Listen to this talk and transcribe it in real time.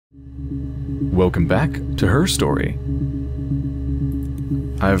welcome back to her story.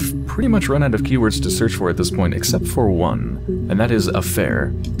 I've pretty much run out of keywords to search for at this point, except for one, and that is affair.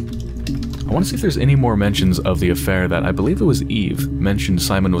 I want to see if there's any more mentions of the affair that I believe it was Eve mentioned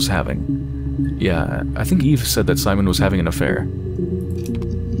Simon was having. Yeah, I think Eve said that Simon was having an affair.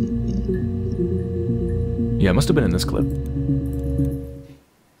 Yeah, it must have been in this clip.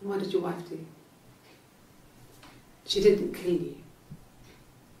 What did your wife do? She didn't kill you.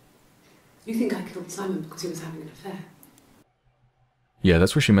 You think I killed Simon because he was having an affair? Yeah,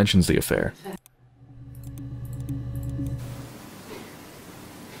 that's where she mentions the affair.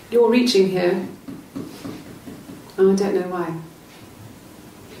 You're reaching here. Oh, I don't know why.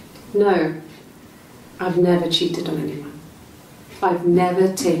 No, I've never cheated on anyone. I've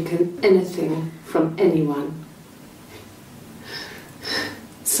never taken anything from anyone.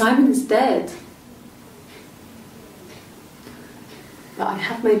 Simon is dead. But I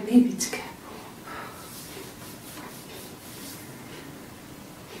have my baby to care for.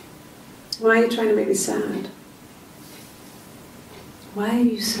 Why are you trying to make me sad? Why are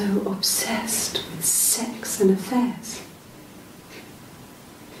you so obsessed with sex and affairs?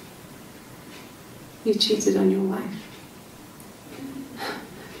 You cheated on your wife.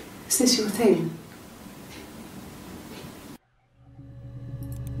 Is this your thing?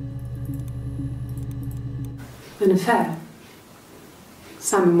 An affair?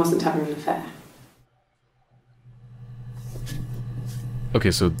 Simon wasn't having an affair.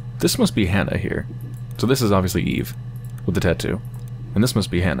 Okay, so this must be Hannah here. So this is obviously Eve, with the tattoo. And this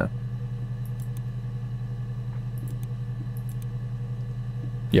must be Hannah.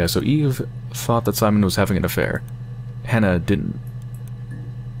 Yeah, so Eve thought that Simon was having an affair. Hannah didn't.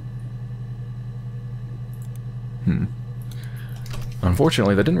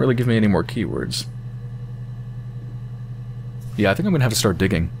 Unfortunately, that didn't really give me any more keywords. Yeah, I think I'm gonna have to start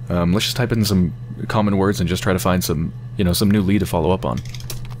digging. Let's just type in some common words and just try to find some, you know, some new lead to follow up on.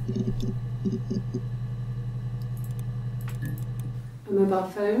 A mobile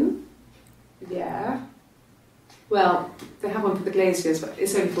phone? Yeah. Well, they have one for the Glaziers, but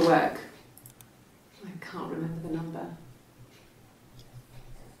it's only for work. I can't remember the number.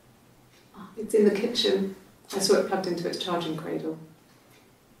 Oh, it's in the kitchen. I saw it plugged into its charging cradle.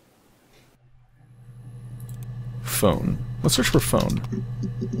 Phone. Let's search for phone.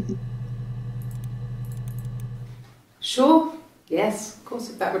 Sure. Yes, of course,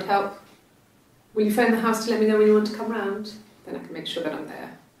 if that would help. Will you phone the house to let me know when you want to come round? Then I can make sure that I'm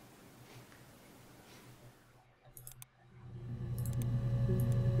there.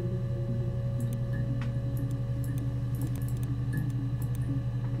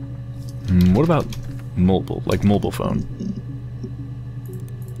 What about mobile, like mobile phone?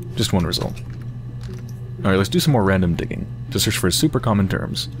 Just one result. Alright, let's do some more random digging to search for super common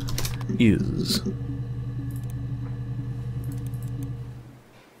terms. Is.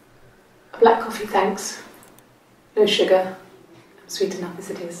 Black coffee, thanks. No sugar. I'm sweet enough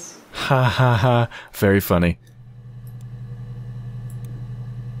as it is. Ha ha ha. Very funny.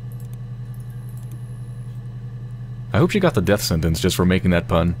 I hope she got the death sentence just for making that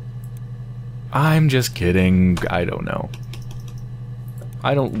pun. I'm just kidding. I don't know.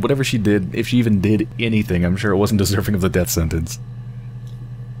 Whatever she did, if she even did anything, I'm sure it wasn't deserving of the death sentence.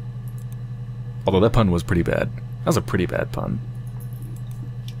 Although that pun was pretty bad. That was a pretty bad pun.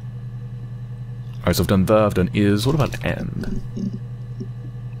 Alright, so I've done the, I've done is. What about and?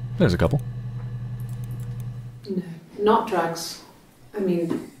 There's a couple. No, not drugs. I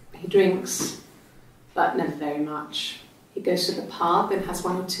mean, he drinks, but never very much. He goes to the pub and has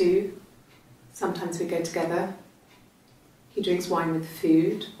one or two. Sometimes we go together. He drinks wine with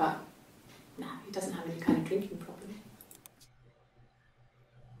food, but no, he doesn't have any kind of drinking problem.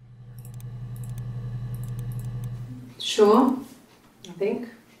 Sure, I think.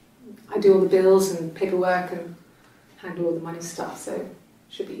 I do all the bills and paperwork and handle all the money stuff, so it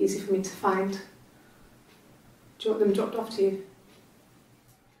should be easy for me to find. Do you want them dropped off to you?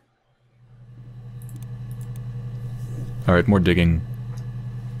 Alright, more digging.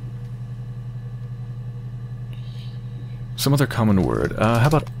 Some other common word. How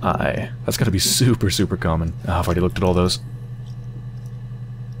about I? That's gotta be super, super common. I've already looked at all those.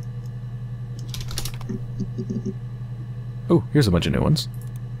 Oh, here's a bunch of new ones.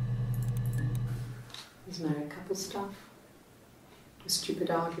 There's married couple stuff. A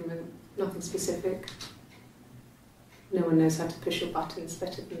stupid argument. Nothing specific. No one knows how to push your buttons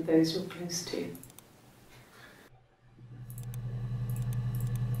better than those you're close to.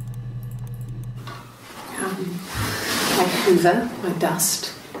 I hoover my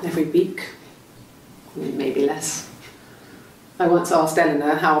dust every week, maybe less. I once asked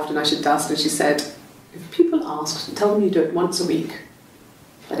Eleanor how often I should dust, and she said, if people ask, tell them you do it once a week,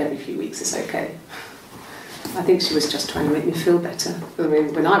 but every few weeks is okay. I think she was just trying to make me feel better. I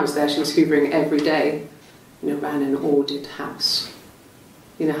mean, when I was there, she was hoovering every day, ran an ordered house.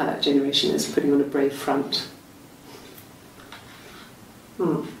 You know how that generation is, putting on a brave front.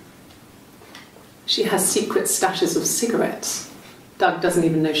 She has secret stashes of cigarettes. Doug doesn't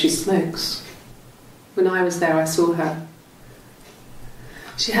even know she smokes. When I was there, I saw her.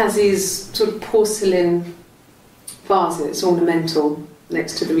 She has these sort of porcelain vases, ornamental,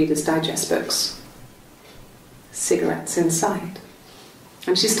 next to the Reader's Digest books. Cigarettes inside.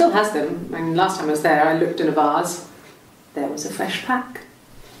 And she still has them. I mean, last time I was there, I looked in a vase. There was a fresh pack.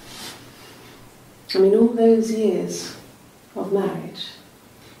 I mean, all those years of marriage,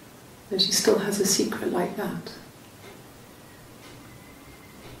 and she still has a secret like that.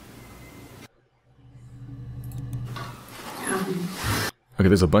 Okay,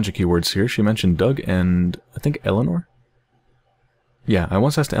 there's a bunch of keywords here. She mentioned Doug and, I think, Eleanor? Yeah, I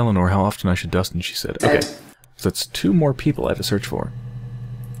once asked Eleanor how often I should dust, and she said, okay, so that's 2 more people I have to search for.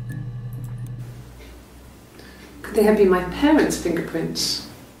 Could they have been my parents' fingerprints?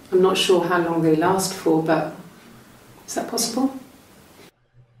 I'm not sure how long they last for, but is that possible?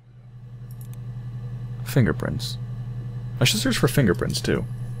 Fingerprints. I should search for fingerprints, too.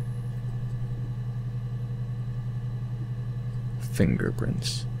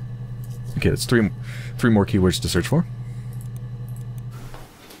 Fingerprints. Okay, that's three more keywords to search for.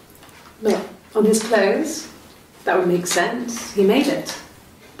 Look, on his clothes, that would make sense. He made it.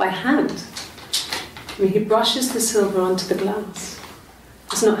 By hand. I mean, he brushes the silver onto the glass.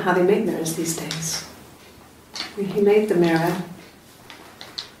 It's not how they make mirrors these days. I mean, he made the mirror,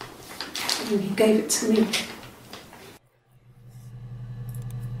 and he gave it to me.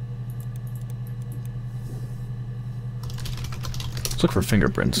 Let's look for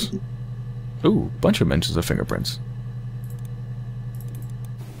fingerprints. Ooh, bunch of mentions of fingerprints.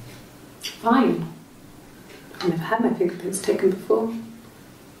 Fine. I've never had my fingerprints taken before.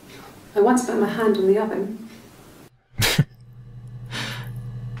 I once put my hand on the oven.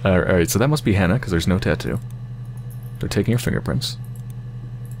 Alright, so that must be Hannah, because there's no tattoo. They're taking your fingerprints.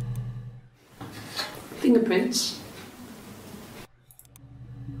 Fingerprints?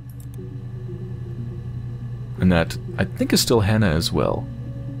 And that, I think, is still Hannah as well.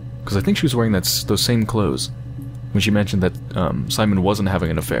 Because I think she was wearing those same clothes when she mentioned that Simon wasn't having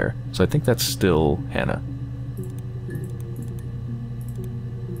an affair. So I think that's still Hannah.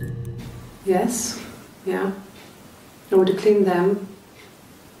 Yes. Yeah. I would have cleaned them.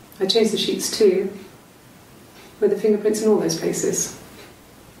 I changed the sheets too. With the fingerprints in all those places.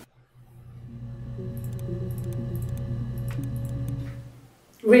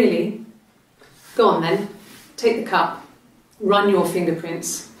 Really? Go on then. Take the cup. Run your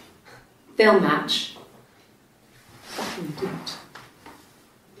fingerprints. They'll match. Fucking do it.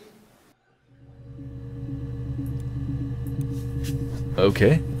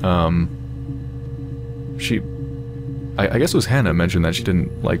 Okay, I guess it was Hannah mentioned that she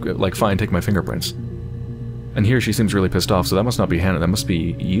didn't, like, fine, take my fingerprints. And here she seems really pissed off, so that must not be Hannah, that must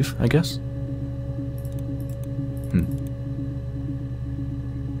be Eve, I guess?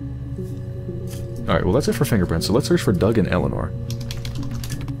 Alright, well that's it for fingerprints, so let's search for Doug and Eleanor.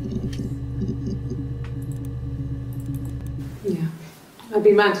 Yeah. I've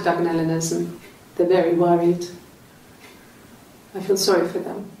been round to Doug and Eleanor's and they're very worried. I feel sorry for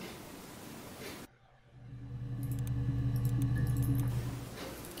them.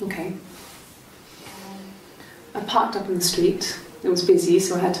 Okay. I parked up on the street. It was busy,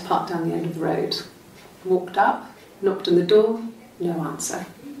 so I had to park down the end of the road. Walked up, knocked on the door, no answer.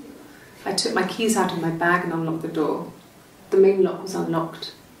 I took my keys out of my bag and unlocked the door. The main lock was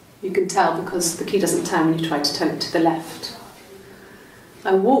unlocked. You can tell because the key doesn't turn when you try to turn it to the left.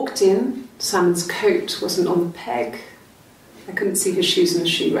 I walked in. Simon's coat wasn't on the peg. I couldn't see his shoes in the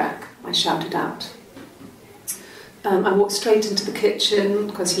shoe rack. I shouted out. I walked straight into the kitchen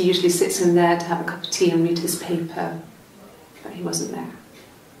because he usually sits in there to have a cup of tea and read his paper, but he wasn't there.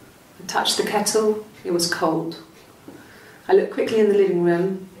 I touched the kettle, it was cold. I looked quickly in the living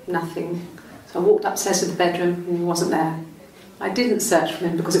room, nothing. So I walked upstairs to the bedroom and he wasn't there. I didn't search for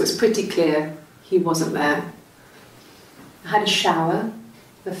him because it was pretty clear he wasn't there. I had a shower,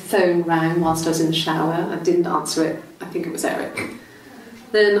 the phone rang whilst I was in the shower, I didn't answer it, I think it was Eric.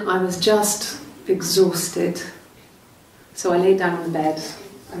 Then I was just exhausted. So I lay down on the bed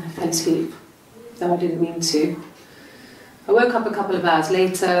and I fell asleep, though I didn't mean to. I woke up a couple of hours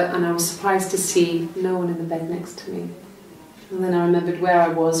later and I was surprised to see no one in the bed next to me. And then I remembered where I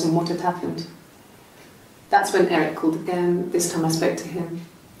was and what had happened. That's when Eric called again. This time I spoke to him.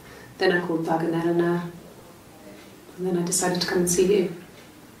 Then I called Doug and Eleanor. And then I decided to come and see you.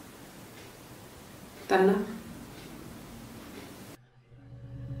 That enough?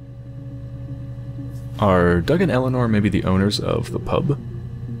 Are Doug and Eleanor maybe the owners of the pub?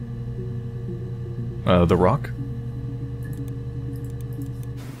 The Rock?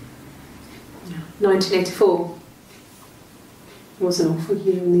 1984 was an awful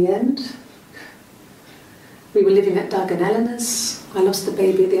year in the end. We were living at Doug and Eleanor's. I lost the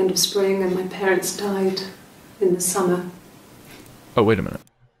baby at the end of spring and my parents died in the summer. Oh, wait a minute.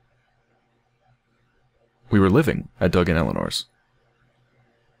 We were living at Doug and Eleanor's.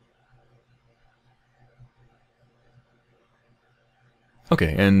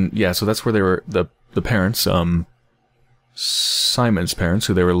 Okay, and yeah, so that's where they were, the parents, Simon's parents,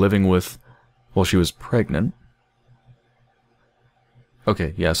 who they were living with while she was pregnant.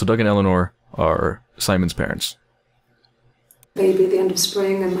 Okay, yeah, so Doug and Eleanor are Simon's parents. Baby at the end of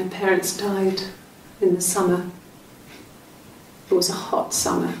spring and my parents died in the summer. It was a hot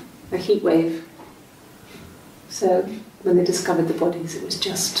summer, a heat wave. So when they discovered the bodies, it was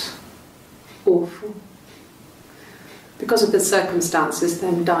just awful. Because of the circumstances,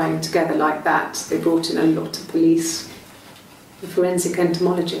 them dying together like that, they brought in a lot of police. The forensic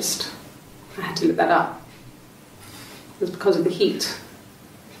entomologist. I had to look that up. It was because of the heat.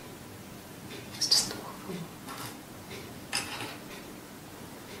 It was just awful.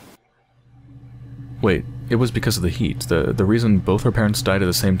 Wait, it was because of the heat. The reason both her parents died at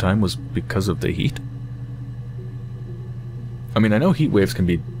the same time was because of the heat? I mean, I know heat waves can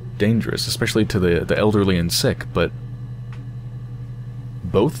be dangerous, especially to the elderly and sick, but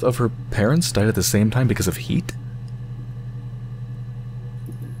both of her parents died at the same time because of heat?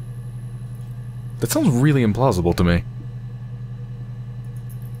 That sounds really implausible to me.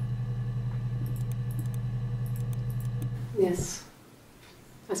 Yes.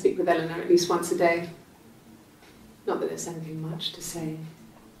 I speak with Eleanor at least once a day. Not that there's anything much to say.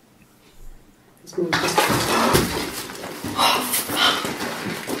 It's more just...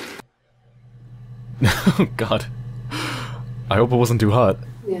 Oh, God. I hope it wasn't too hot.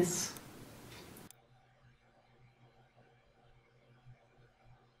 Yes.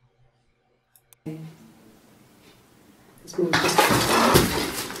 It's more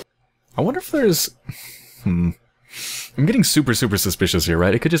just... I wonder if there's... I'm getting super suspicious here,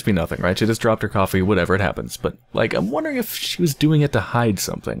 right? It could just be nothing, right? She just dropped her coffee, whatever, it happens. But, like, I'm wondering if she was doing it to hide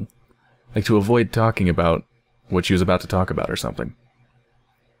something. Like, to avoid talking about what she was about to talk about or something.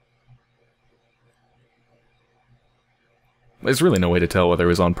 There's really no way to tell whether it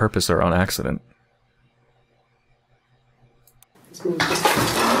was on purpose or on accident. It's more just...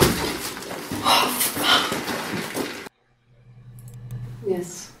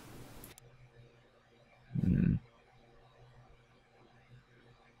 Yes.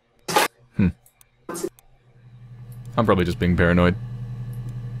 I'm probably just being paranoid.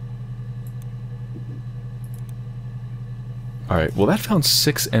 Alright, well that found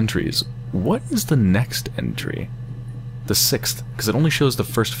 6 entries. What is the next entry? The 6th, because it only shows the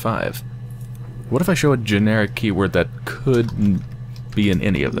first 5. What if I show a generic keyword that could be in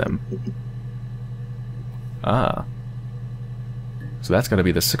any of them? Ah. So that's gotta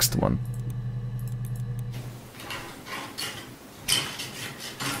be the 6th one.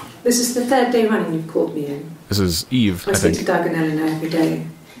 This is the 3rd day running you've called me in. This is Eve, I speak think. to Doug and Eleanor every day.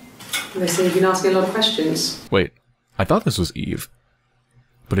 And they say you've been asking a lot of questions. Wait, I thought this was Eve.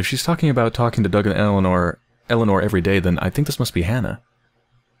 But if she's talking about talking to Doug and Eleanor every day, then I think this must be Hannah.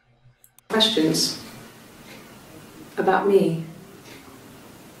 Questions about me.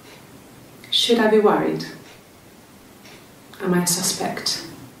 Should I be worried? Am I a suspect?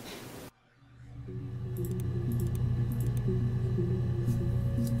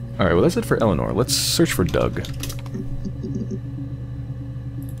 Alright, well that's it for Eleanor. Let's search for Doug.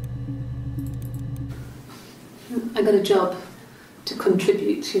 I got a job to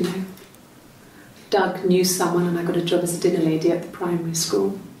contribute, you know. Doug knew someone and I got a job as a dinner lady at the primary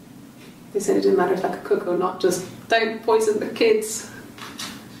school. They said it didn't matter if I could cook or not, just don't poison the kids.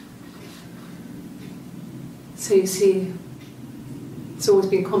 So you see, it's always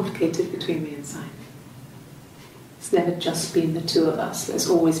been complicated between me and Simon. It's never just been the two of us. There's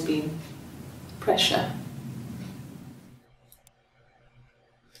always been pressure.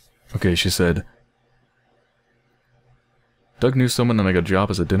 Okay, she said, Doug knew someone and I got a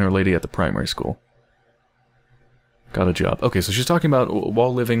job as a dinner lady at the primary school. Got a job. Okay, so she's talking about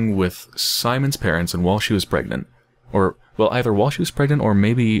while living with Simon's parents and while she was pregnant. Or, well, either while she was pregnant or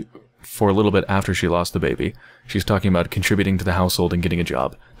maybe for a little bit after she lost the baby. She's talking about contributing to the household and getting a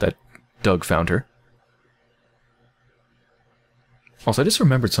job that Doug found her. Also, I just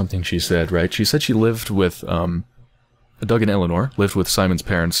remembered something she said, right? She said she lived with, Doug and Eleanor lived with Simon's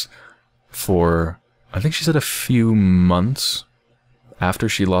parents for, I think she said a few months after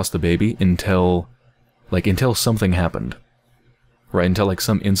she lost the baby until something happened. Right, until like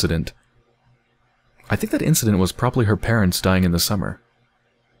some incident. I think that incident was probably her parents dying in the summer.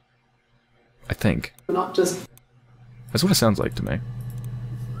 I think. Not just... That's what it sounds like to me.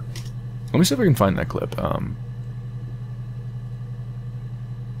 Let me see if I can find that clip.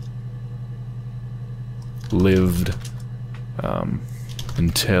 Lived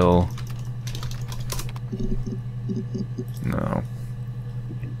until... No.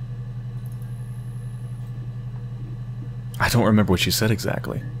 I don't remember what she said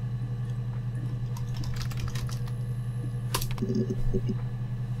exactly.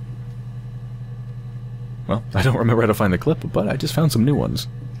 Well, I don't remember how to find the clip, but I just found some new ones.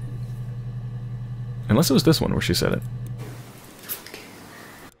 Unless it was this one where she said it.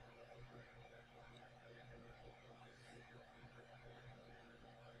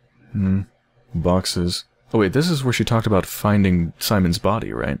 Boxes. Oh wait, this is where she talked about finding Simon's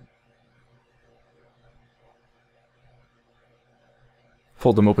body, right?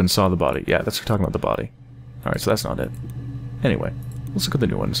 Pulled them open, saw the body. Yeah, that's her talking about the body. Alright, so that's not it. Anyway, let's look at the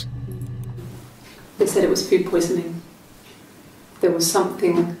new ones. They said it was food poisoning. There was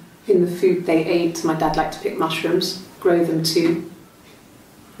something in the food they ate. My dad liked to pick mushrooms, grow them too.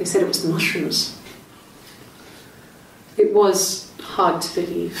 They said it was the mushrooms. It was hard to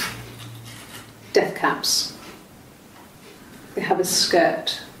believe. Death caps. They have a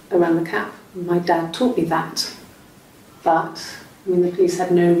skirt around the cap. My dad taught me that. But, I mean, the police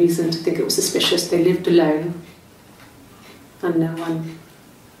had no reason to think it was suspicious. They lived alone. And no one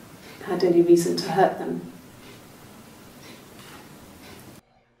had any reason to hurt them.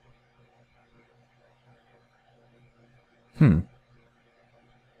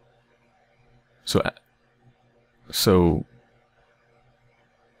 So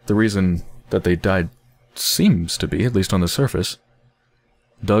the reason that they died seems to be, at least on the surface,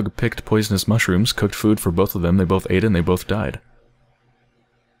 Doug picked poisonous mushrooms, cooked food for both of them, they both ate it, and they both died.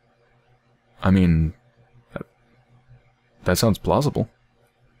 I mean, that sounds plausible.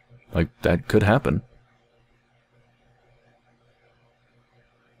 Like, that could happen.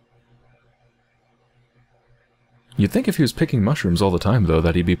 You'd think if he was picking mushrooms all the time, though,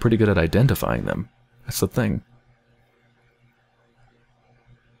 that he'd be pretty good at identifying them. That's the thing.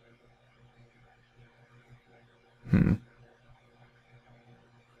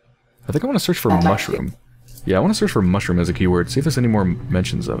 I think I want to search for mushroom. Yeah, I want to search for mushroom as a keyword, see if there's any more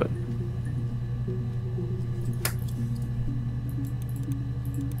mentions of it.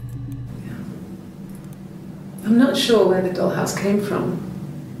 I'm not sure where the dollhouse came from.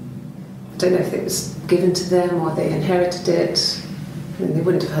 I don't know if it was given to them or they inherited it. I mean, they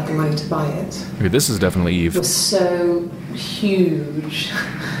wouldn't have had the money to buy it. Okay, this is definitely Eve. It was so huge.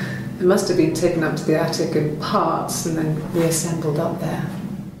 It must have been taken up to the attic in parts and then reassembled up there.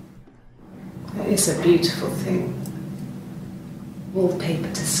 It's a beautiful thing. Wallpaper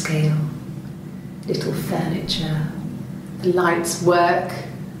to scale, little furniture, the lights work,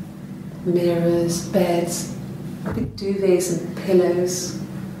 mirrors, beds, big duvets and pillows.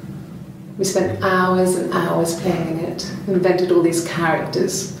 We spent hours and hours playing in it, invented all these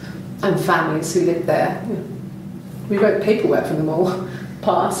characters and families who lived there. We wrote paperwork for them all,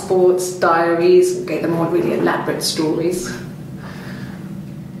 passports, diaries, and gave them all really elaborate stories.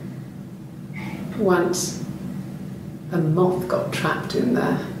 Once, a moth got trapped in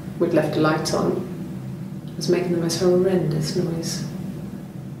there. We'd left a light on. It was making the most horrendous noise.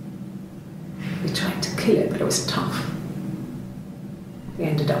 We tried to kill it, but it was tough. We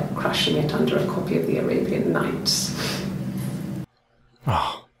ended up crushing it under a copy of the Arabian Nights.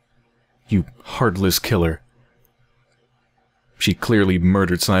 Oh, you heartless killer. She clearly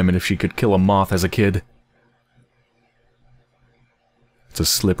murdered Simon if she could kill a moth as a kid. It's a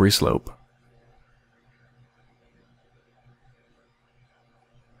slippery slope.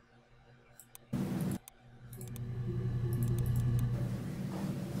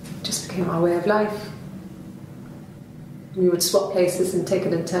 Just became our way of life. We would swap places and take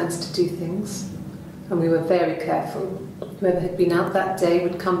it in turns to do things. And we were very careful. Whoever had been out that day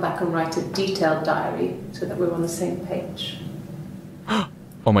would come back and write a detailed diary so that we were on the same page.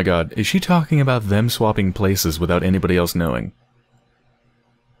 Oh my god, is she talking about them swapping places without anybody else knowing?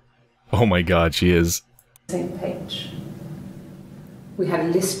 Oh my god, she is. Same page. We had a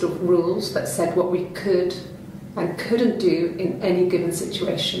list of rules that said what we could and couldn't do in any given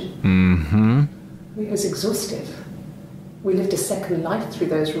situation. Mm-hmm. It was exhaustive. We lived a second life through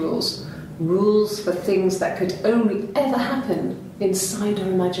those rules. Rules for things that could only ever happen inside our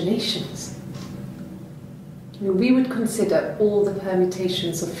imaginations. I mean, we would consider all the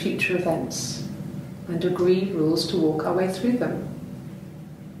permutations of future events and agree rules to walk our way through them.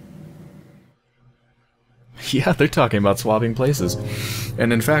 Yeah, they're talking about swapping places.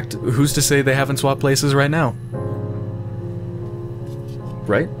 And in fact, who's to say they haven't swapped places right now?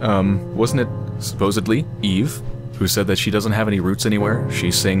 Right? Wasn't it supposedly Eve who said that she doesn't have any roots anywhere? She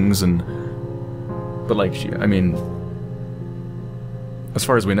sings and... But like, I mean... As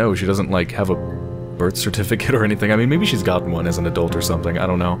far as we know, she doesn't like have a birth certificate or anything. I mean, maybe she's gotten one as an adult or something, I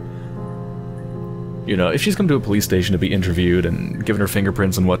don't know. You know, if she's come to a police station to be interviewed and given her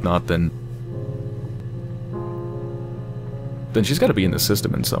fingerprints and whatnot, then she's got to be in the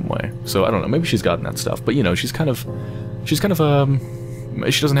system in some way. So I don't know, maybe she's gotten that stuff, but you know, she doesn't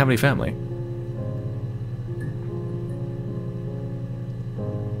have any family.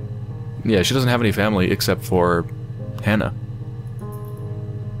 Yeah, she doesn't have any family except for Hannah.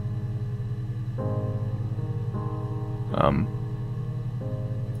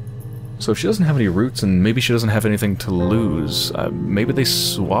 So if she doesn't have any roots, and maybe she doesn't have anything to lose, maybe they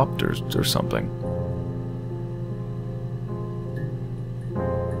swapped or something.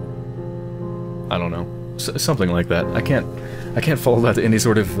 I don't know. Something like that. I can't follow that to any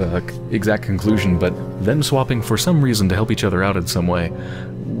sort of exact conclusion, but them swapping for some reason to help each other out in some way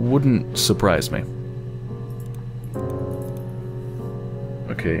wouldn't surprise me.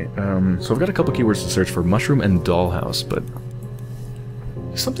 Okay, so I've got a couple keywords to search for: mushroom and dollhouse, but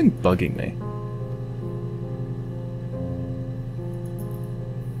there's something bugging me.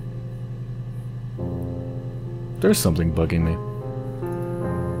 There's something bugging me.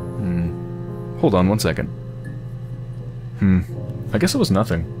 Hold on one second. I guess it was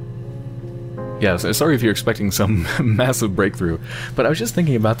nothing. Yeah, sorry if you're expecting some massive breakthrough, but I was just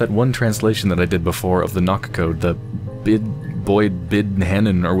thinking about that one translation that I did before of the knock code, the Boyd Bid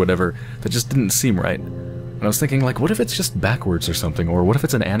Hannon or whatever, that just didn't seem right. And I was thinking, like, what if it's just backwards or something, or what if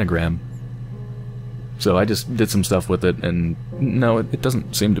it's an anagram? So I just did some stuff with it, and no, it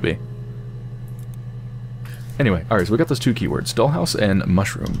doesn't seem to be. Anyway, alright, so we got those two keywords, dollhouse and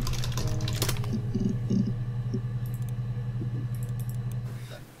mushroom.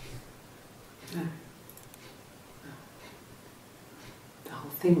 The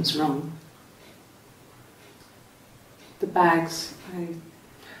whole thing was wrong. The bags, I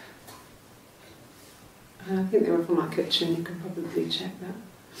think they were from our kitchen, you can probably check that.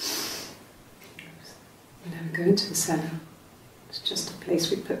 We never go into the cellar. It's just a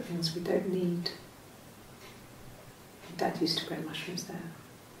place we put things we don't need. Dad used to grow mushrooms there.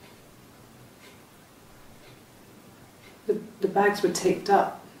 The bags were taped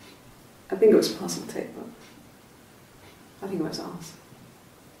up. I think it was parcel tape, but I think it was ours.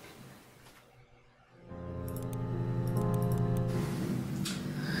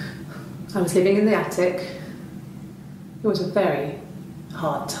 I was living in the attic. It was a very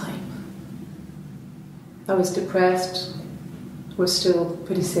hard time. I was depressed, was still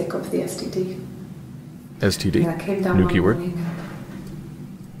pretty sick of the STD. STD? And I came down New one keyword. morning.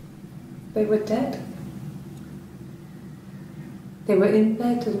 They were dead. They were in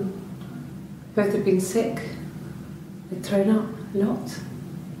bed and both had been sick. They'd thrown up a lot.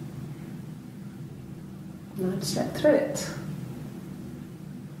 And I'd slept through it.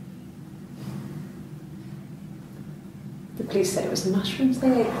 The police said it was the mushrooms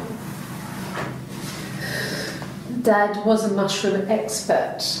they ate. Dad was a mushroom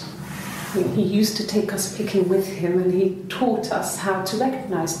expert. I mean, he used to take us picking with him and he taught us how to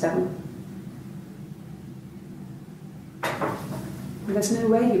recognise them. And there's no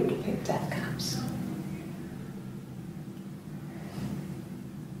way you would have picked death caps.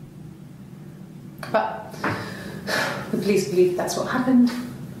 But the police believe that's what happened.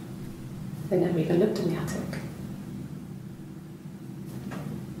 They never even looked in the attic.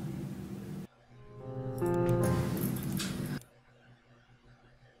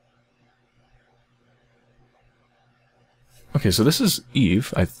 Okay, so this is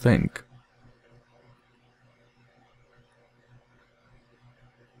Eve, I think.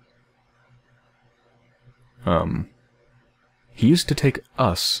 He used to take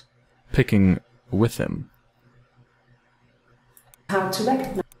us picking with him. How to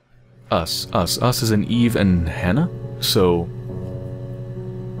recognize Us as in Eve and Hannah? So,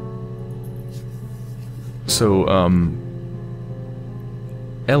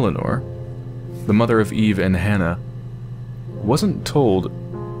 Eleanor, the mother of Eve and Hannah, wasn't told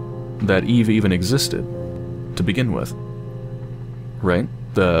that Eve even existed to begin with, right?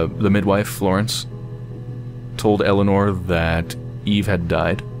 The midwife, Florence, told Eleanor that Eve had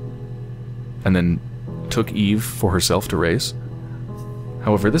died, and then took Eve for herself to raise.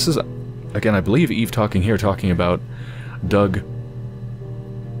 However, this is, again, I believe Eve talking here, talking about Doug.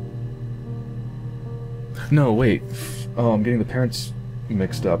 No, wait. Oh, I'm getting the parents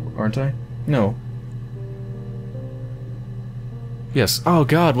mixed up, aren't I? No. Yes. Oh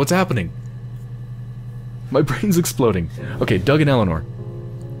god, what's happening? My brain's exploding. Okay, Doug and Eleanor.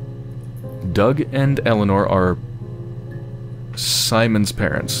 Doug and Eleanor are Simon's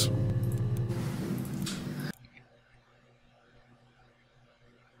parents.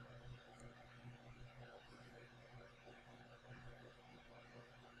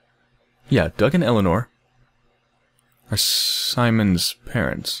 Yeah, Doug and Eleanor are Simon's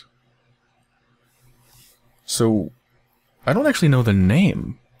parents. So, I don't actually know the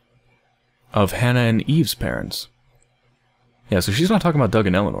name of Hannah and Eve's parents. Yeah, so she's not talking about Doug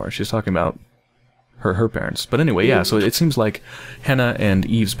and Eleanor, she's talking about her parents. But anyway, yeah, so it seems like Hannah and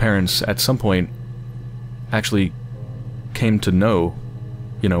Eve's parents at some point actually came to know,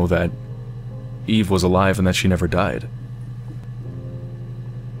 you know, that Eve was alive and that she never died.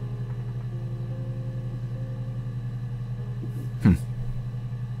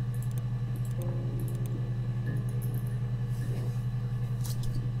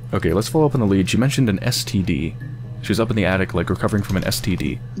 Okay, let's follow up on the lead. She mentioned an STD. She was up in the attic, like, recovering from an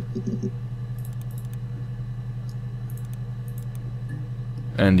STD.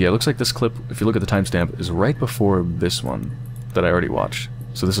 And yeah, it looks like this clip, if you look at the timestamp, is right before this one that I already watched.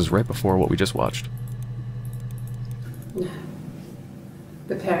 So this is right before what we just watched. No.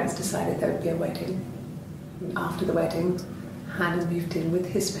 The parents decided there would be a wedding. And after the wedding, Hannah moved in with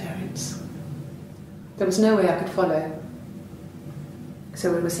his parents. There was no way I could follow.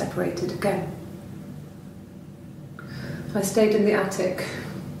 So we were separated again. I stayed in the attic.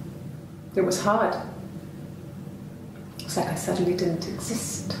 It was hard. It's like I suddenly didn't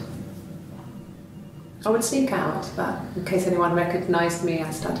exist. I would sneak out, but in case anyone recognized me,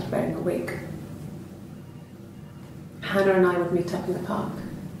 I started wearing a wig. Hannah and I would meet up in the park.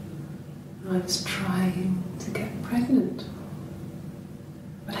 I was trying to get pregnant.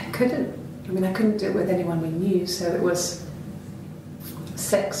 But I couldn't. I mean, I couldn't do it with anyone we knew, so it was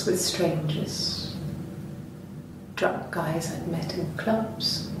sex with strangers, drunk guys I'd met in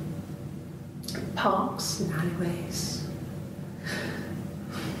clubs, parks and alleyways.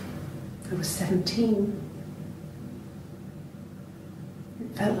 I was 17.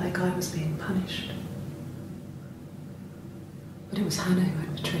 It felt like I was being punished. But it was Hannah who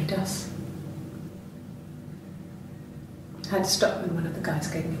had betrayed us. I had to stop when one of the guys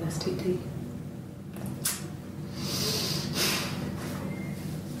gave me an STD.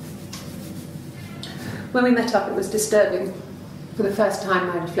 When we met up, it was disturbing. For the first time,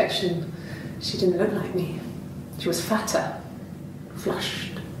 my reflection, she didn't look like me. She was fatter,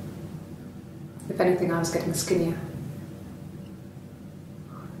 flushed. If anything, I was getting skinnier.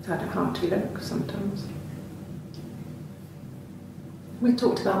 I found it hard to look sometimes. We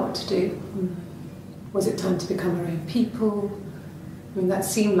talked about what to do. Was it time to become our own people? I mean, that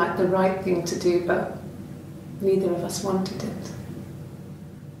seemed like the right thing to do, but neither of us wanted it.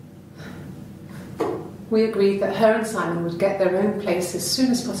 We agreed that her and Simon would get their own place as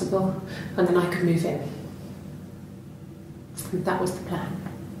soon as possible, and then I could move in. And that was the plan.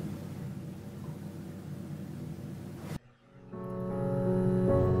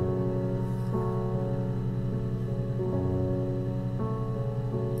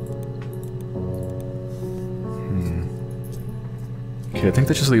 Okay, I think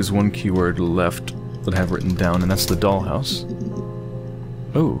that just leaves one keyword left that I have written down, and that's the dollhouse.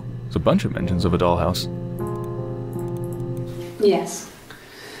 Oh, there's a bunch of mentions of a dollhouse. Yes.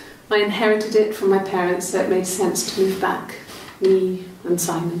 I inherited it from my parents, so it made sense to move back. Me and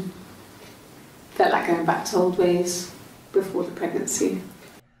Simon. Felt like going back to old ways before the pregnancy.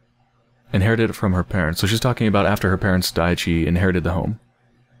 Inherited it from her parents. So she's talking about after her parents died, she inherited the home.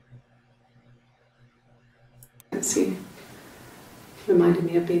 Pregnancy reminded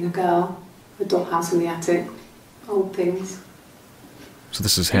me of being a girl, a dollhouse in the attic, old things. So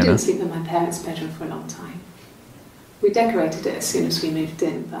this is I Hannah. didn't sleep in my parents' bedroom for a long time. We decorated it as soon as we moved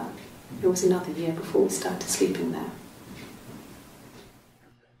in, but it was another year before we started sleeping there.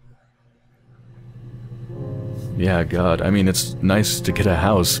 Yeah, God, I mean, it's nice to get a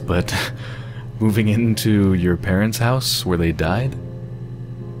house, but moving into your parents' house where they died?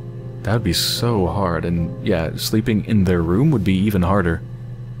 That would be so hard, and yeah, sleeping in their room would be even harder.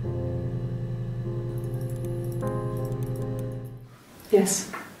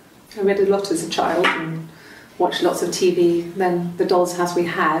 Yes, I read a lot as a child and watched lots of TV. Then the doll's house we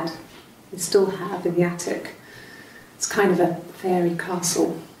had, we still have in the attic. It's kind of a fairy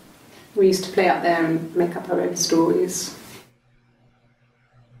castle. We used to play out there and make up our own stories.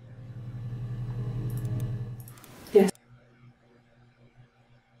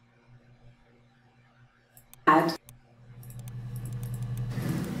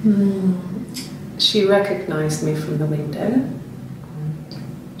 She recognized me from the window.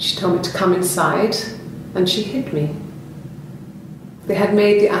 She told me to come inside, and she hid me. They had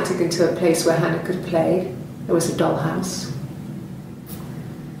made the attic into a place where Hannah could play. There was a dollhouse.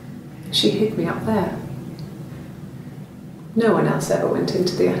 She hid me up there. No one else ever went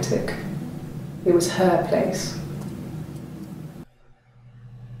into the attic. It was her place.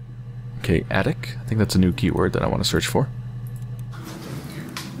 Okay, attic. I think that's a new keyword that I want to search for.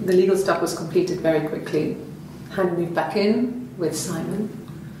 The legal stuff was completed very quickly. Hannah moved back in with Simon.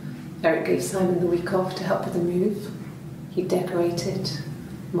 Eric gave Simon the week off to help with the move. He decorated,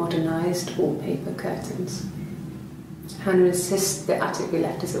 modernised wallpaper, curtains. Hannah insists the attic be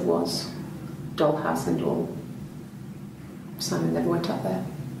left as it was, dollhouse and all. Simon never went up there.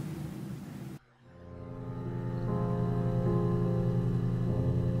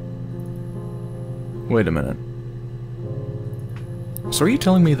 Wait a minute. So are you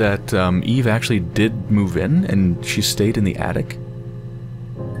telling me that Eve actually did move in and she stayed in the attic?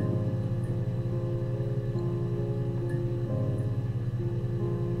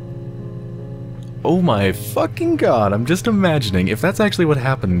 Oh my fucking god, I'm just imagining if that's actually what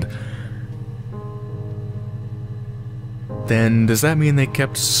happened. Then does that mean they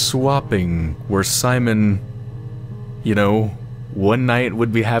kept swapping where Simon, you know, one night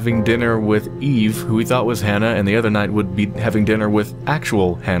would be having dinner with Eve, who he thought was Hannah, and the other night would be having dinner with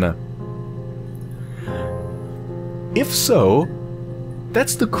actual Hannah? If so,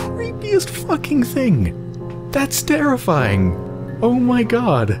 that's the creepiest fucking thing. That's terrifying. Oh my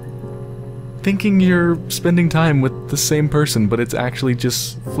god. Thinking you're spending time with the same person, but it's actually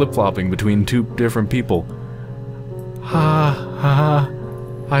just flip-flopping between two different people. Ha ha.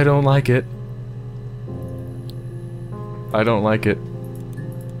 I don't like it. I don't like it.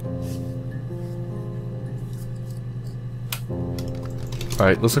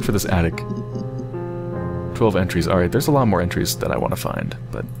 Alright, let's look for this attic. 12 entries. Alright, there's a lot more entries that I want to find,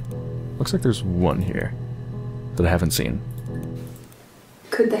 but looks like there's one here that I haven't seen.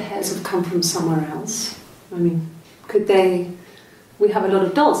 Could the hairs have come from somewhere else? I mean, could they... We have a lot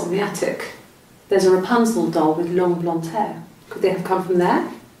of dolls in the attic. There's a Rapunzel doll with long blonde hair. Could they have come from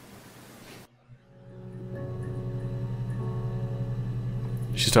there?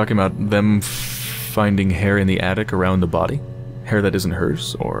 She's talking about them finding hair in the attic around the body? Hair that isn't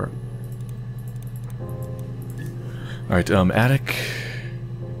hers, or... Alright, attic...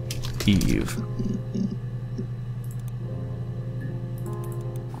 Eve.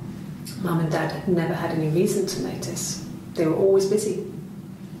 Mum and Dad had never had any reason to notice. They were always busy.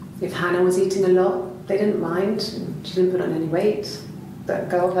 If Hannah was eating a lot, they didn't mind. She didn't put on any weight. That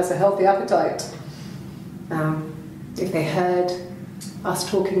girl has a healthy appetite. If they heard us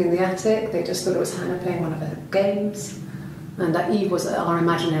talking in the attic, they just thought it was Hannah playing one of her games, and that Eve was our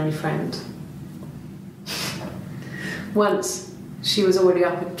imaginary friend. Once, she was already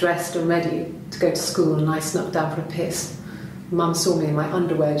up and dressed and ready to go to school, and I snuck down for a piss. Mum saw me in my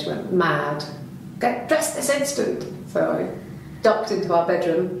underwear, she went mad. Get dressed this instant! So I ducked into our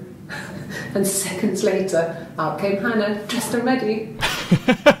bedroom, and seconds later, out came Hannah, dressed and ready.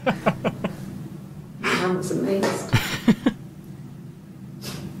 Mum was amazed.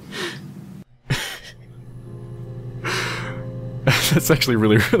 That's actually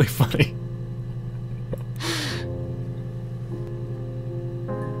really, really funny.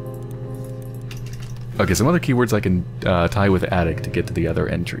 Okay, some other keywords I can tie with attic to get to the other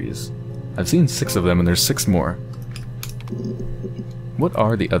entries. I've seen 6 of them, and there's 6 more. What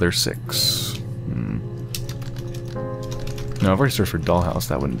are the other 6? No, I've already searched for dollhouse.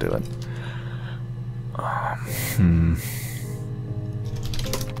 That wouldn't do it.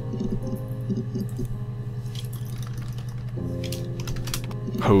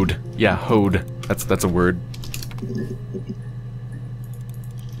 Hode. Yeah, hode. That's a word.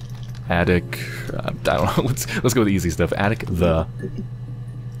 Attic. I don't know. Let's go with the easy stuff. Attic. The.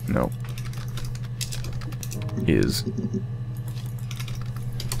 No. Is.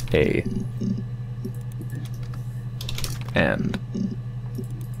 A. And.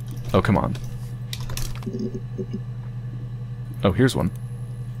 Oh, come on. Oh, here's one.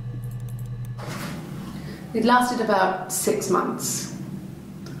 It lasted about 6 months.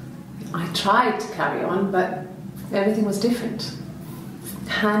 I tried to carry on, but everything was different.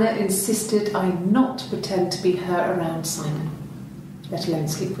 Hannah insisted I not pretend to be her around Simon, let alone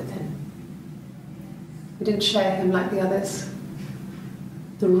sleep with him. We didn't share him like the others.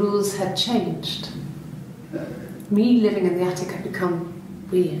 The rules had changed. Me living in the attic had become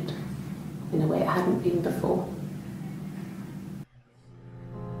weird, in a way it hadn't been before.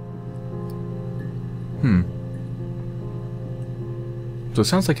 So it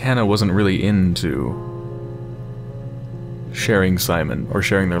sounds like Hannah wasn't really into sharing Simon, or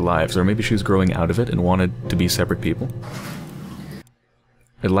sharing their lives, or maybe she was growing out of it and wanted to be separate people.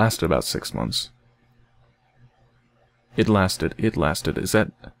 It lasted about 6 months. It lasted. Is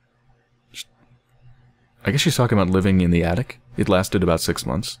that... I guess she's talking about living in the attic. It lasted about 6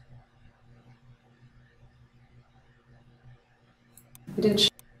 months.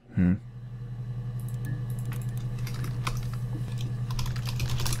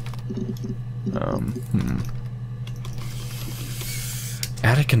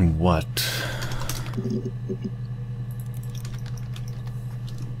 Attic and what?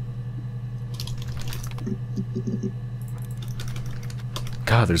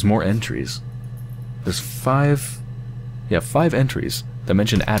 God, there's more entries. There's 5... Yeah, 5 entries that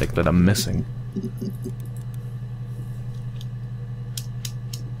mention attic that I'm missing.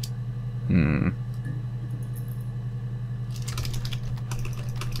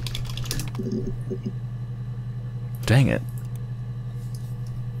 Dang it.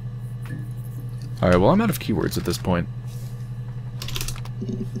 Alright, well, I'm out of keywords at this point.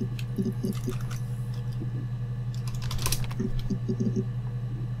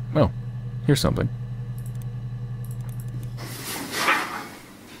 Oh, here's something.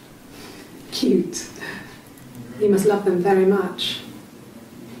 Cute. You must love them very much.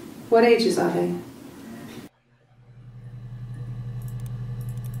 What ages are they?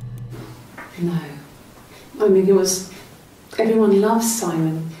 No. I mean, he was... Everyone loves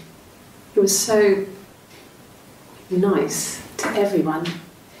Simon. He was so nice to everyone.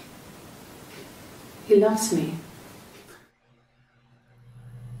 He loves me.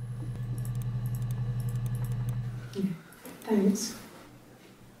 Thanks.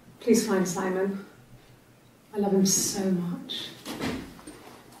 Please find Simon. I love him so much.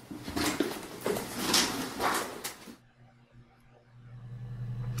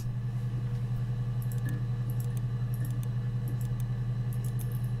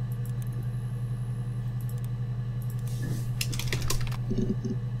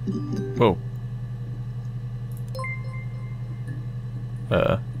 Whoa.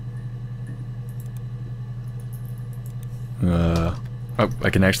 Oh, I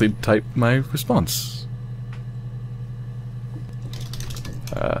can actually type my response.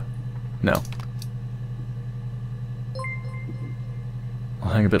 No. I'll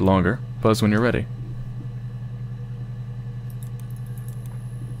hang a bit longer. Buzz when you're ready.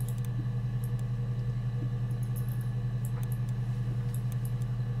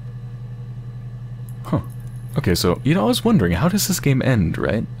 Huh. Okay, so, you know, I was wondering, how does this game end,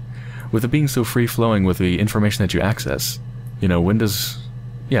 right? With it being so free-flowing with the information that you access, you know, when does...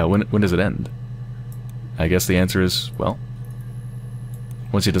 Yeah, when does it end? I guess the answer is, well...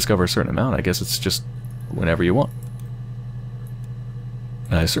 Once you discover a certain amount, I guess it's just whenever you want.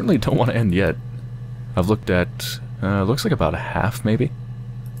 I certainly don't want to end yet. I've looked at... looks like about half, maybe?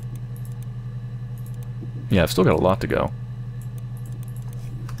 Yeah, I've still got a lot to go.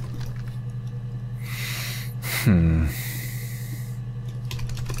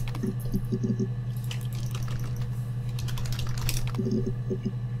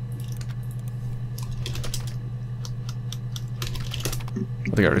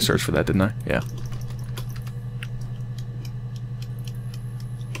 I think I already searched for that, didn't I? Yeah.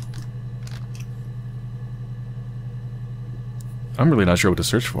 I'm really not sure what to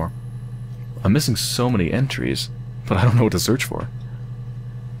search for. I'm missing so many entries, but I don't know what to search for.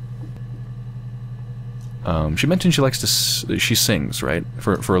 She mentioned she likes to... she sings, right?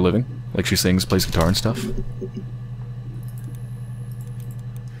 For a living? Like she sings, plays guitar and stuff?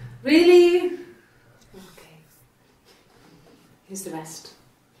 Really? Okay. Here's the rest.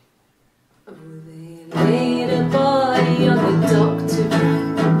 Oh, they laid a body on the dock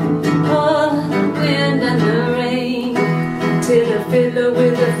tonight. Oh, the wind and the rain. Till a fiddler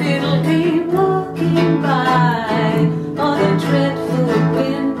with a fiddle came walking by. Oh, the dreadful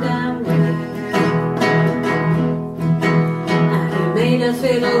wind and rain. And he made a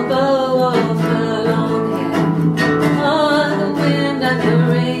fiddle bow of her long hair. Oh, the wind and the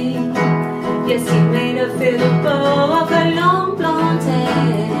rain. Yes, he made a fiddle bow of her long blonde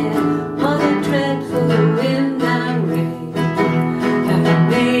hair. Oh, the dreadful wind and rain. And he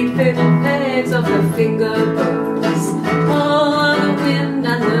made fiddle pegs of her finger bows. Oh, the wind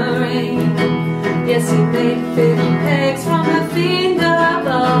and the rain. Yes, he made fiddle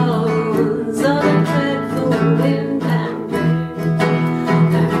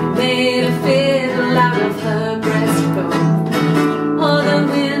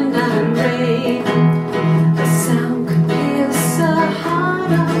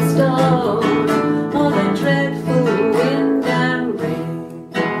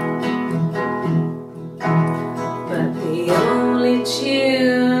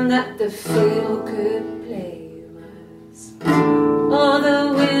tune that the fiddle could play was all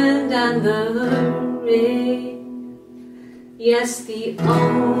the wind and the rain. Yes, the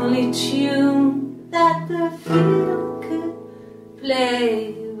only tune that the fiddle could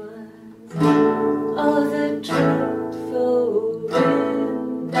play was all the dreadful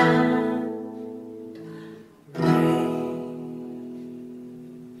wind and rain.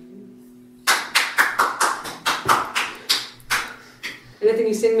 Anything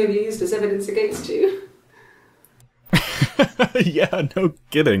you sing may be used as evidence against you. Yeah, no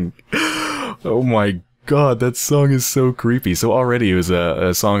kidding. Oh my god, that song is so creepy. So already it was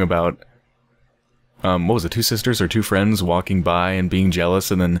a song about, what was it, two sisters or two friends walking by and being jealous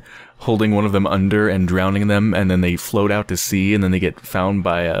and then holding one of them under and drowning them, and then they float out to sea and then they get found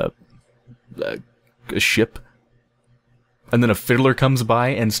by a ship. And then a fiddler comes by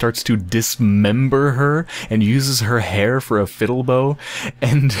and starts to dismember her and uses her hair for a fiddle bow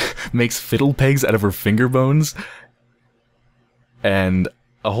and makes fiddle pegs out of her finger bones and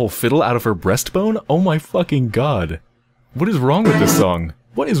a whole fiddle out of her breastbone? Oh my fucking god. What is wrong with this song?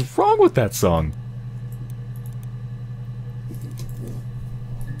 What is wrong with that song?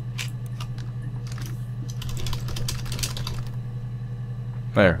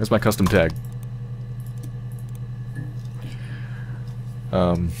 There's my custom tag.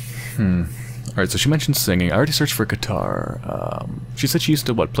 Alright, so she mentioned singing. I already searched for guitar. She said she used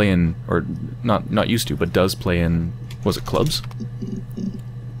to, what, play in, or not used to, but does play in, was it clubs?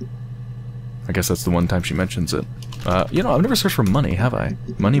 I guess that's the one time she mentions it. You know, I've never searched for money, have I?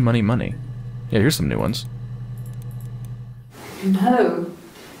 Money, money, money. Yeah, here's some new ones. No.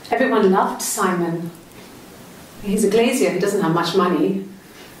 Everyone loved Simon. He's a glazier who doesn't have much money.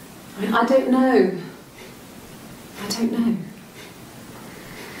 I mean, I don't know. I don't know.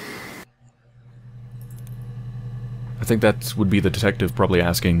 I think that would be the detective probably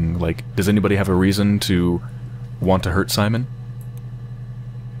asking, like, does anybody have a reason to want to hurt Simon?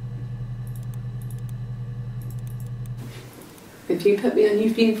 If you put me on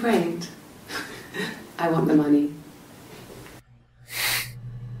You've Been Framed, I want the money.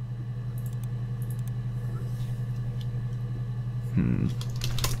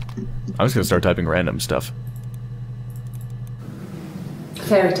 I was gonna start typing random stuff.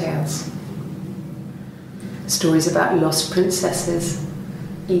 Fairy tales. Stories about lost princesses,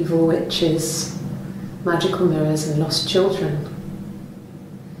 evil witches, magical mirrors and lost children.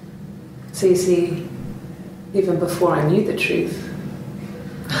 So you see, even before I knew the truth,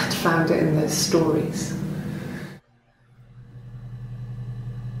 I'd found it in those stories.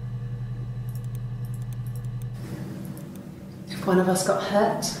 If one of us got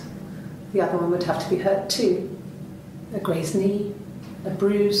hurt, the other one would have to be hurt too. A grazed knee, a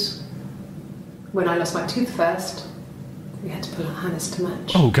bruise. When I lost my tooth first, we had to pull out Hannah's to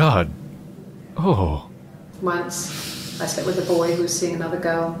match. Oh god. Oh. Once, I slept with a boy who was seeing another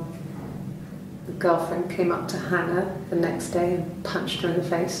girl. The girlfriend came up to Hannah the next day and punched her in the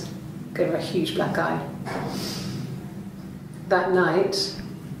face. Gave her a huge black eye. That night,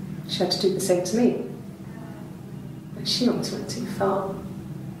 she had to do the same to me. But she almost went too far.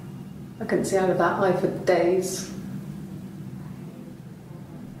 I couldn't see out of that eye for days.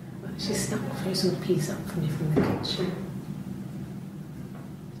 She snapped a frozen piece up for me from the kitchen.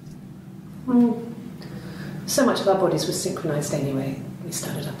 So much of our bodies was synchronised anyway. We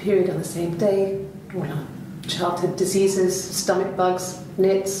started our period on the same day. All our childhood diseases, stomach bugs,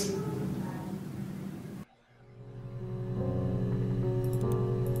 nits.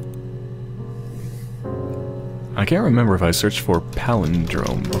 I can't remember if I searched for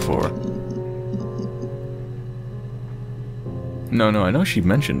palindrome before. No, I know she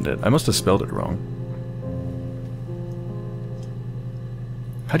mentioned it. I must have spelled it wrong.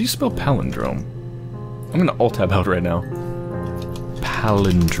 How do you spell palindrome? I'm gonna alt-tab out right now.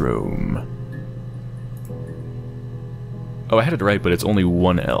 Palindrome. Oh, I had it right, but it's only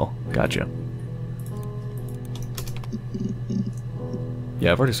one L. Gotcha.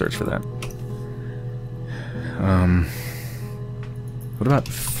 Yeah, I've already searched for that. What about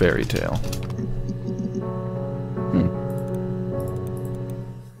fairy tale?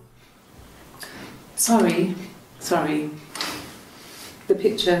 Sorry. The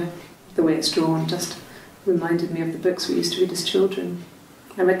picture, the way it's drawn, just reminded me of the books we used to read as children.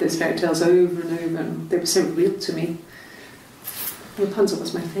 I read those fairy tales over and over, and they were so real to me. Rapunzel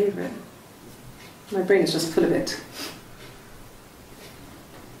was my favourite. My brain is just full of it.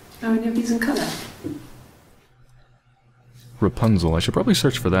 Are any of these in colour? Rapunzel. I should probably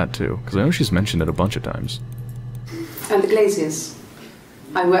search for that too, because I know she's mentioned it a bunch of times. And the Glaziers.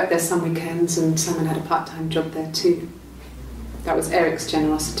 I worked there some weekends, and Simon had a part-time job there too. There That was Eric's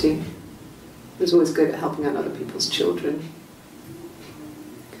generosity. He was always good at helping out other people's children.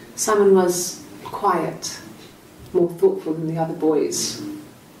 Simon was quiet, more thoughtful than the other boys.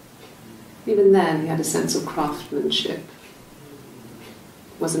 Even then, he had a sense of craftsmanship.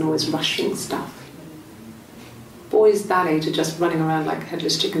 Wasn't always rushing stuff. Boys that age are just running around like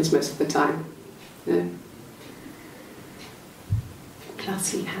headless chickens most of the time. You know?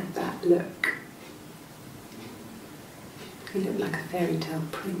 Plus, he had that look. He looked like a fairy tale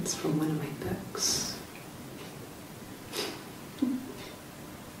prince from one of my books.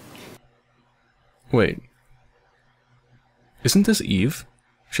 Wait. Isn't this Eve?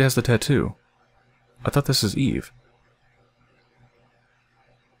 She has the tattoo. I thought this is Eve.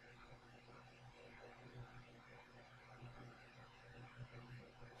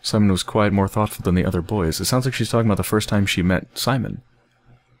 Simon was quiet, more thoughtful than the other boys. It sounds like she's talking about the first time she met Simon.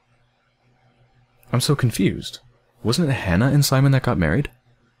 I'm so confused. Wasn't it Hannah and Simon that got married?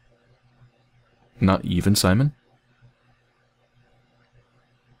 Not Eve and Simon?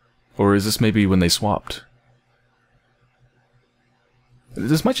 Or is this maybe when they swapped?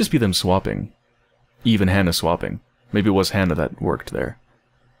 This might just be them swapping. Eve and Hannah swapping. Maybe it was Hannah that worked there.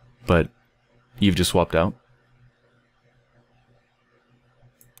 But Eve just swapped out?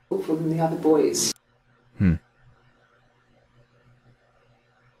 From the other boys.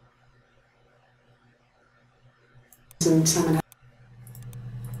 And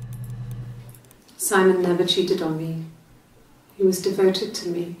Simon never cheated on me. He was devoted to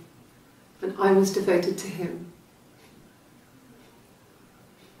me, and I was devoted to him.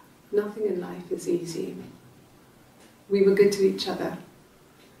 Nothing in life is easy. We were good to each other.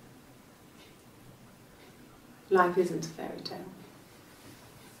 Life isn't a fairy tale.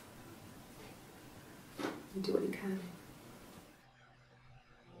 You do what you can.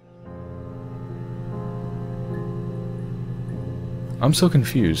 I'm so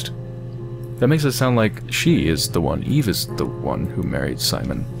confused. That makes it sound like she is the one. Eve is the one who married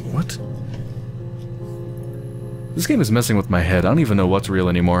Simon. What? This game is messing with my head. I don't even know what's real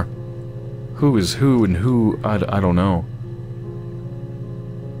anymore. Who is who and who... I don't know.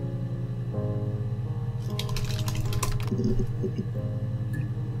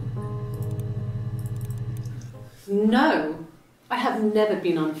 No, I have never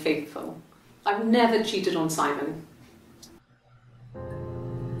been unfaithful. I've never cheated on Simon.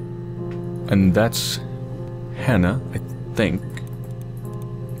 And that's Hannah, I think.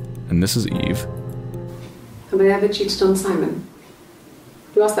 And this is Eve. Have I ever cheated on Simon?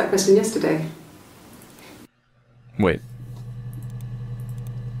 You asked that question yesterday. Wait.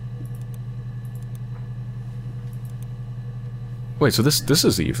 Wait, so this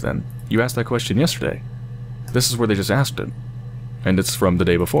is Eve then? You asked that question yesterday. This is where they just asked it. And it's from the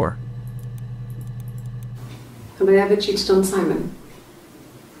day before. Have I ever cheated on Simon?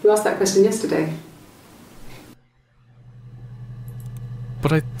 You asked that question yesterday.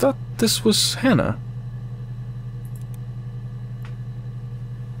 But I thought this was Hannah.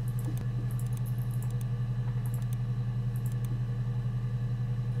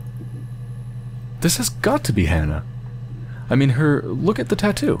 This has got to be Hannah. I mean, look at the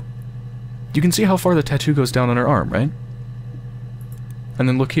tattoo. You can see how far the tattoo goes down on her arm, right? And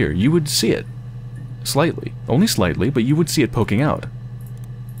then look here, you would see it. Slightly. Only slightly, but you would see it poking out.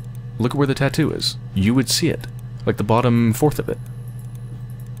 Look at where the tattoo is. You would see it. Like the bottom fourth of it.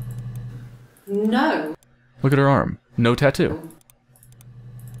 No. Look at her arm. No tattoo.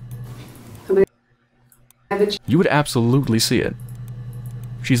 You would absolutely see it.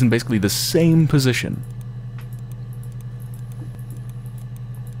 She's in basically the same position.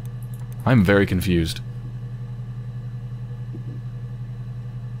 I'm very confused.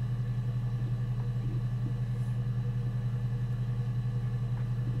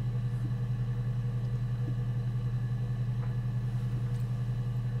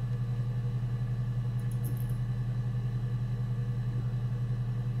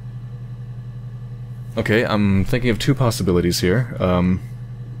 Okay, I'm thinking of two possibilities here. I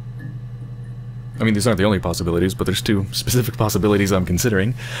mean, these aren't the only possibilities, but there's two specific possibilities I'm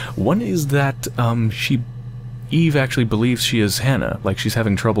considering. One is that, Eve actually believes she is Hannah, like she's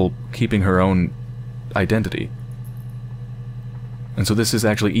having trouble keeping her own identity. And so this is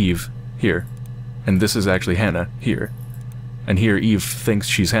actually Eve, here. And this is actually Hannah, here. And here Eve thinks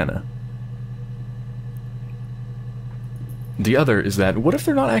she's Hannah. The other is that, what if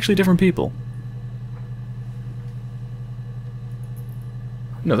they're not actually different people?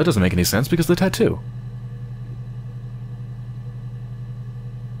 No, that doesn't make any sense because of the tattoo.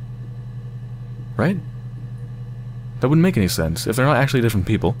 Right? That wouldn't make any sense. If they're not actually different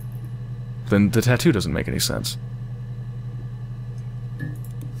people, then the tattoo doesn't make any sense.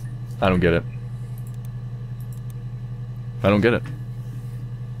 I don't get it. I don't get it.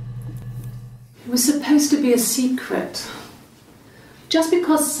 It was supposed to be a secret. Just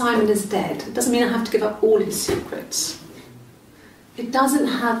because Simon is dead doesn't mean I have to give up all his secrets. It doesn't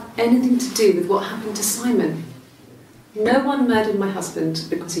have anything to do with what happened to Simon. No one murdered my husband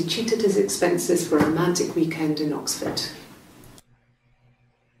because he cheated his expenses for a romantic weekend in Oxford.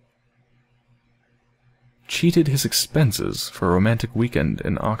 Cheated his expenses for a romantic weekend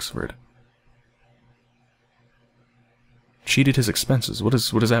in Oxford. Cheated his expenses. What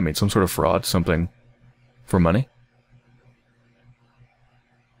does that mean? Some sort of fraud? Something for money?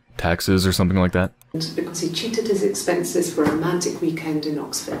 Taxes or something like that? Because he cheated his expenses for a romantic weekend in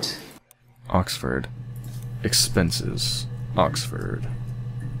Oxford. Oxford. Expenses. Oxford.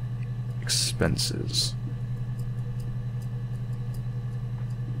 Expenses.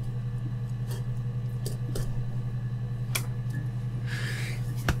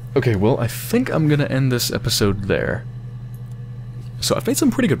 Okay, well, I think I'm gonna end this episode there. So I've made some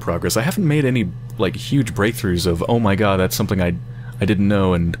pretty good progress. I haven't made any, like, huge breakthroughs of, oh my god, that's something I didn't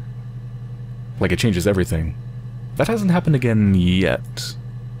know, and, like, it changes everything. That hasn't happened again yet.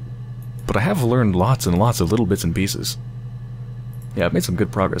 But I have learned lots and lots of little bits and pieces. Yeah, I've made some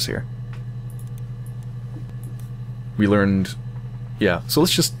good progress here. We learned... Yeah, so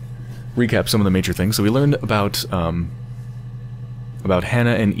let's just recap some of the major things. So we learned about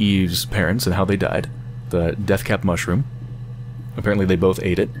Hannah and Eve's parents and how they died. The death cap mushroom. Apparently they both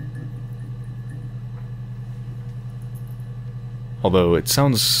ate it. Although it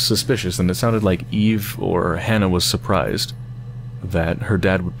sounds suspicious, and it sounded like Eve or Hannah was surprised that her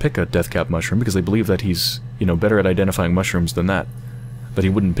dad would pick a death cap mushroom because they believe that he's, you know, better at identifying mushrooms than that. That he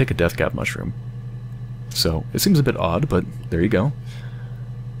wouldn't pick a death cap mushroom. So, it seems a bit odd, but there you go.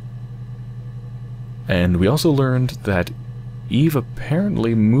 And we also learned that Eve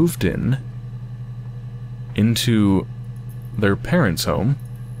apparently moved into their parents' home.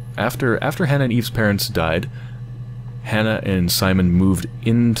 After Hannah and Eve's parents died, Hannah and Simon moved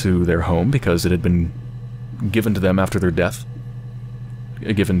into their home because it had been given to them after their death.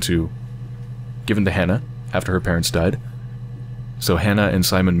 Given to Hannah after her parents died. So Hannah and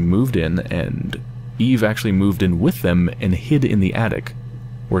Simon moved in, and Eve actually moved in with them and hid in the attic,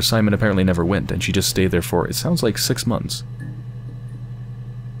 where Simon apparently never went, and she just stayed there for, it sounds like, 6 months.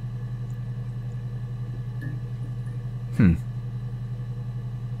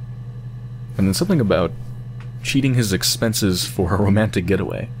 And then something about cheating his expenses for a romantic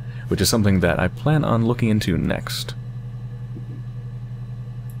getaway, which is something that I plan on looking into next.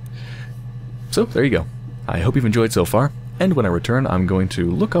 So, there you go. I hope you've enjoyed so far, and when I return, I'm going to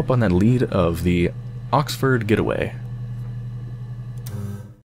look up on that lead of the Oxford getaway.